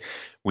say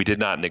we did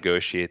not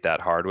negotiate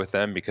that hard with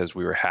them because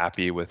we were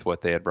happy with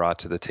what they had brought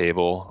to the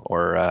table,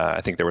 or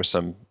I think there were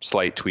some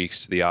slight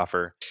tweaks to the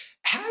offer.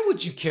 How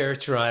would you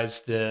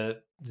characterize the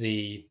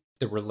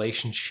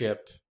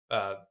relationship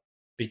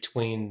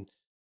between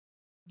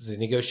the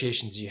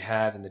negotiations you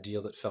had and the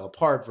deal that fell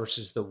apart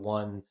versus the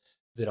one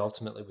that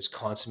ultimately was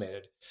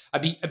consummated?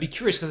 I'd be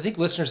curious, because I think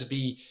listeners would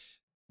be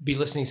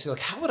listening and say,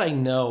 how would I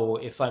know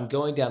if I'm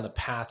going down the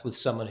path with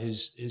someone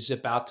who's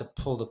about to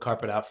pull the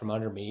carpet out from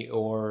under me,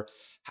 or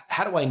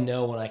how do I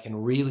know when I can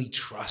really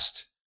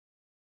trust,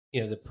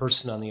 the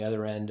person on the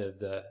other end of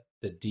the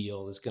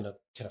deal is going to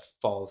kind of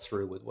follow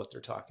through with what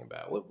they're talking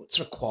about? What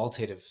sort of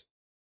qualitative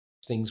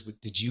things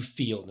did you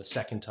feel the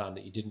second time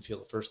that you didn't feel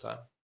the first time?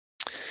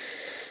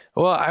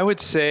 Well, I would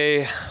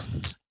say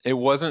there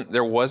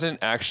wasn't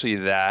actually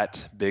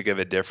that big of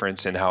a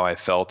difference in how I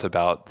felt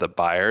about the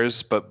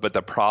buyers, but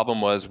the problem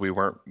was we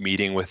weren't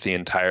meeting with the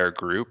entire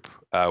group,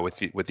 with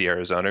the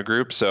Arizona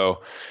group.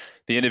 So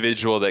the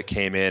individual that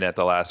came in at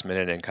the last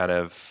minute and kind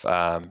of,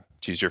 to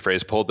use your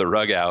phrase, pulled the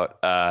rug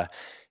out,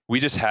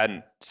 we just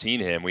hadn't seen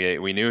him.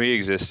 We knew he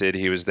existed,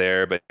 he was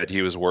there, but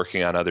he was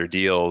working on other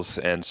deals.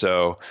 And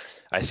so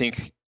I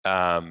think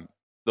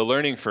the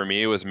learning for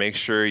me was make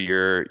sure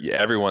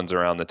everyone's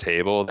around the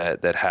table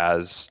that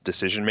has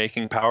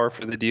decision-making power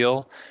for the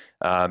deal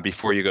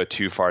before you go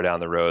too far down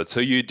the road. So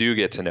you do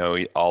get to know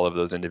all of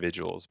those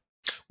individuals.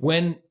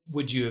 When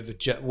would you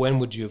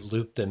have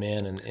looped them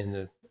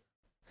in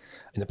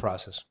the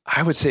process?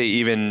 I would say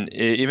even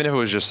if it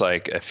was just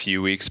like a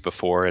few weeks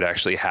before it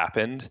actually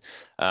happened,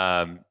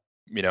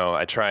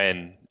 I try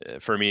and,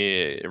 for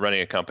me,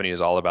 running a company is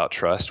all about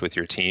trust with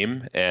your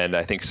team. And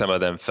I think some of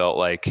them felt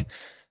like,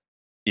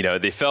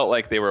 they felt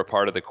like they were a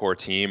part of the core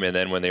team. And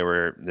then when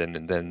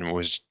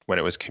when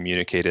it was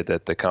communicated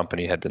that the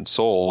company had been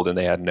sold and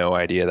they had no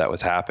idea that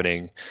was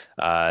happening,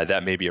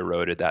 that maybe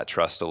eroded that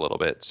trust a little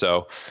bit.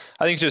 So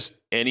I think just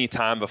any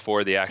time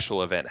before the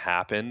actual event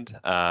happened,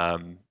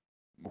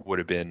 would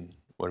have been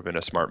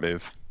a smart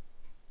move.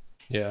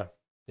 Yeah.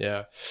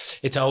 Yeah.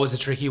 It's always a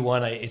tricky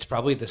one. It's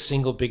probably the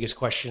single biggest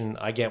question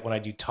I get when I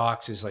do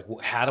talks is like,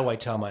 how do I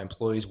tell my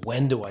employees?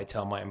 When do I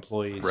tell my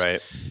employees? Right.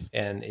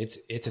 And it's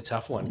a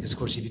tough one because, of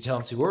course, if you tell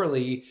them too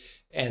early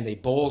and they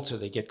bolt or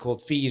they get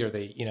cold feet or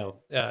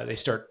they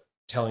start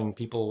telling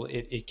people,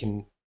 it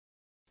can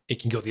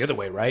go the other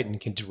way, right?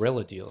 And can derail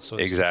a deal. So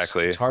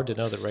exactly. It's hard to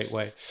know the right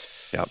way.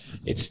 Yep.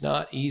 It's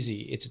not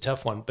easy. It's a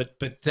tough one, but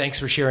thanks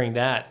for sharing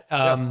that.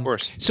 Of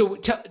course. So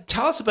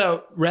tell us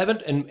about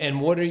Revent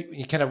and what are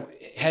you kind of,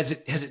 has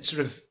it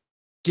sort of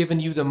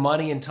given you the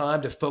money and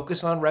time to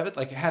focus on Revent?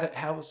 Like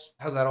how's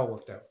that all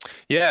worked out?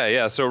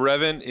 Yeah. So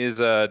Revent is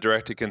a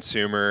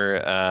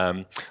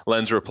direct-to-consumer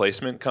lens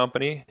replacement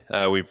company.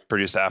 We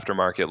produce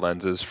aftermarket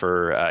lenses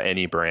for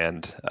any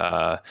brand,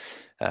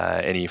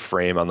 any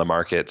frame on the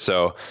market.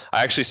 So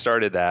I actually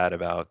started that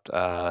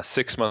about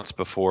 6 months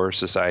before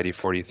Society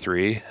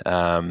 43.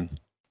 And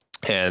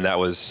that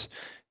was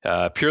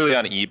purely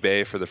on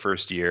eBay for the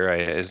first year.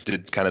 I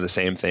did kind of the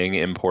same thing,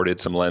 imported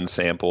some lens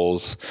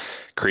samples,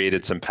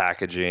 created some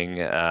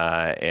packaging,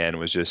 and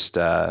was just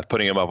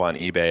putting them up on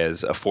eBay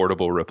as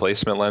affordable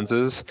replacement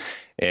lenses.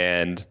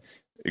 And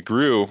it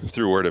grew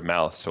through word of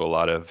mouth. So a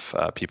lot of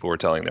people were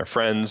telling their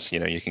friends,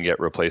 you can get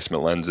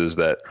replacement lenses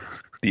that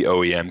the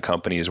OEM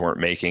companies weren't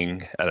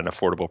making at an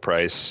affordable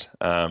price.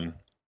 So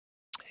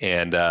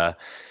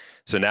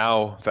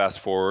now fast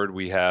forward,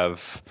 we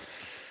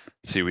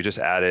just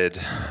added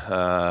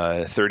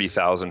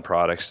 30,000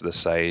 products to the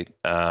site.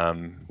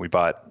 We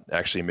bought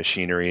actually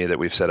machinery that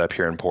we've set up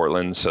here in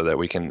Portland so that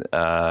we can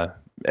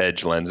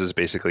edge lenses,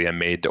 basically a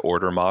made to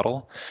order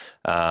model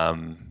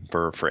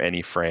for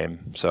any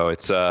frame. So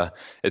it's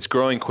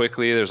growing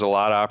quickly. There's a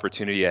lot of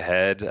opportunity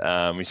ahead.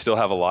 We still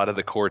have a lot of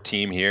the core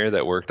team here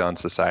that worked on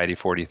Society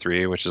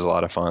 43, which is a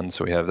lot of fun.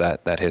 So we have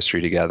that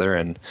history together,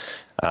 and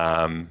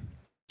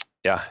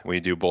we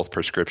do both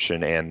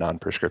prescription and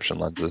non-prescription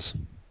lenses.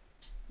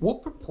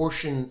 What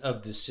proportion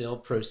of the sale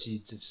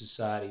proceeds of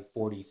Society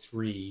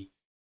 43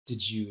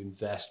 did you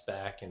invest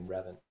back in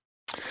Revent?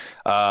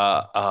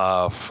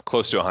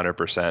 Close to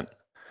 100%.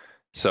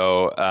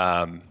 So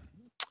I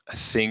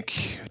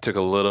think I took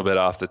a little bit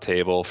off the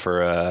table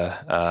for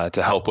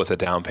to help with a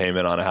down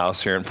payment on a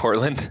house here in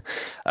Portland.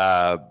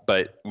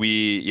 But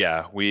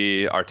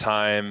our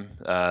time,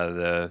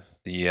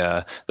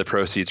 the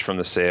proceeds from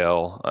the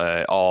sale,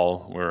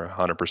 all were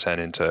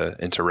 100%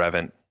 into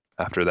Revent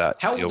after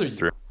that. How old are you?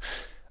 Through.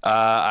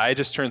 I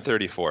just turned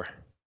 34.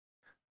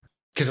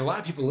 Because a lot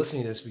of people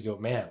listening to this, we go,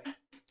 man,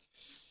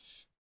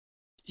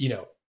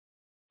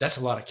 that's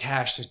a lot of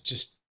cash to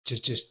just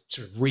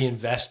sort of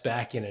reinvest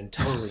back in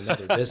totally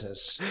another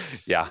business.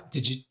 Yeah.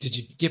 Did you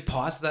get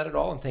pause to that at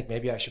all and think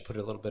maybe I should put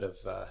a little bit of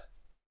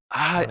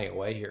money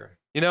away here?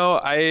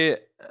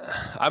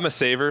 I'm a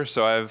saver,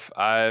 so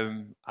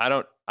I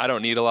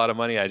don't need a lot of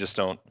money. I just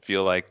don't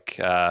feel like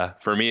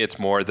for me it's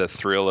more the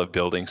thrill of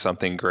building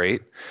something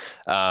great.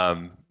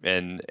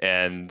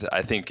 And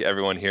I think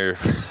everyone here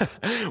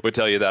would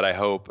tell you that, I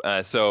hope.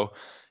 So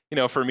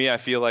for me, I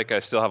feel like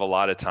I still have a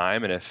lot of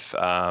time, and if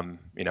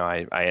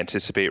I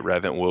anticipate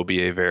Revent will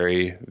be a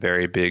very,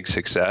 very big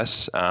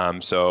success.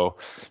 So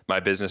my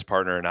business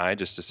partner and I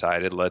just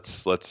decided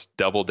let's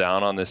double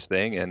down on this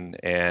thing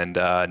and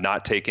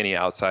not take any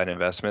outside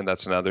investment.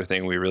 That's another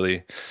thing we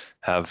really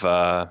have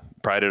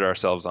prided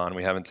ourselves on.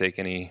 We haven't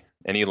taken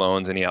any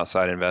loans, any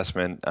outside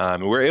investment.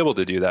 We're able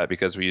to do that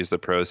because we use the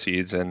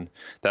proceeds, and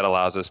that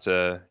allows us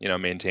to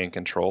maintain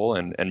control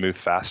and move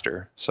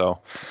faster. So.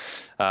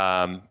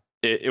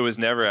 It was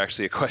never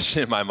actually a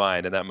question in my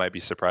mind, and that might be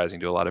surprising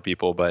to a lot of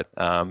people. But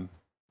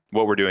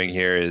what we're doing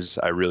here is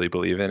I really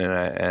believe in,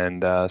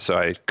 and so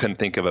I couldn't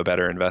think of a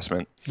better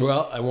investment.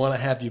 Well, I want to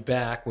have you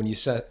back when you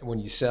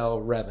sell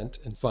Revent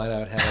and find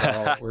out how it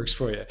all works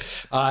for you.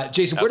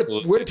 Jason,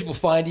 where do people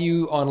find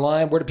you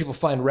online? Where do people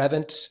find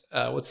Revent?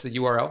 What's the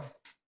URL?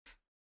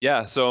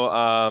 Yeah, so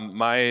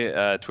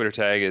my Twitter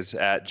tag is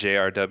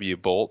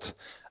 @JRWBolt.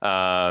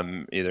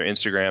 Either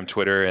Instagram,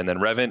 Twitter, and then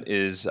Revent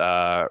is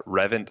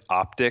Revent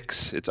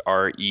Optics. It's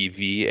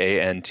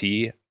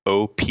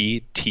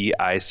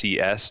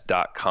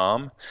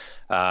REVANTOPTICS.com.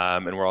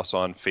 And we're also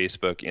on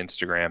Facebook,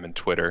 Instagram, and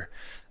Twitter.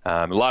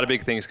 A lot of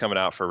big things coming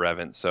out for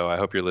Revent, so I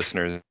hope your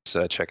listeners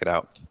check it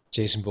out.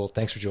 Jason Bolt,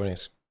 thanks for joining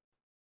us.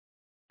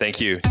 Thank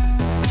you.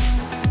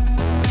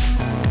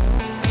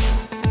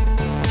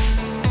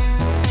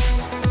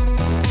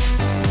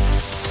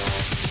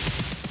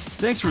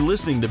 Thanks for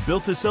listening to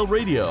Built to Sell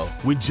Radio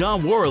with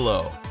John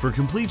Warrillow. For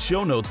complete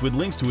show notes with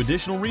links to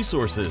additional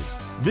resources,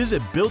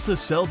 visit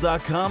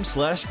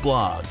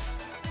builttosell.com/blog.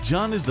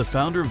 John is the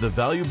founder of the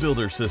Value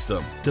Builder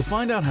System. To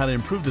find out how to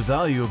improve the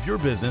value of your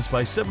business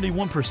by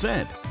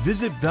 71%,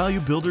 visit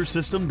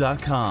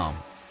valuebuildersystem.com.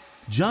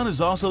 John is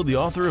also the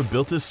author of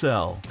Built to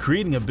Sell,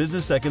 Creating a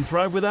Business That Can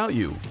Thrive Without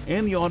You,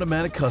 and The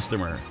Automatic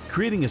Customer,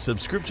 Creating a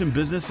Subscription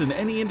Business in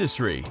Any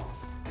Industry.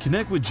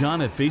 Connect with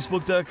John at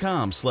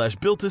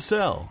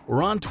facebook.com/builttosell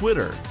or on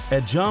Twitter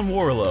at John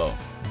Warrillow,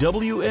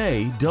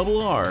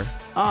 WARRILLOW.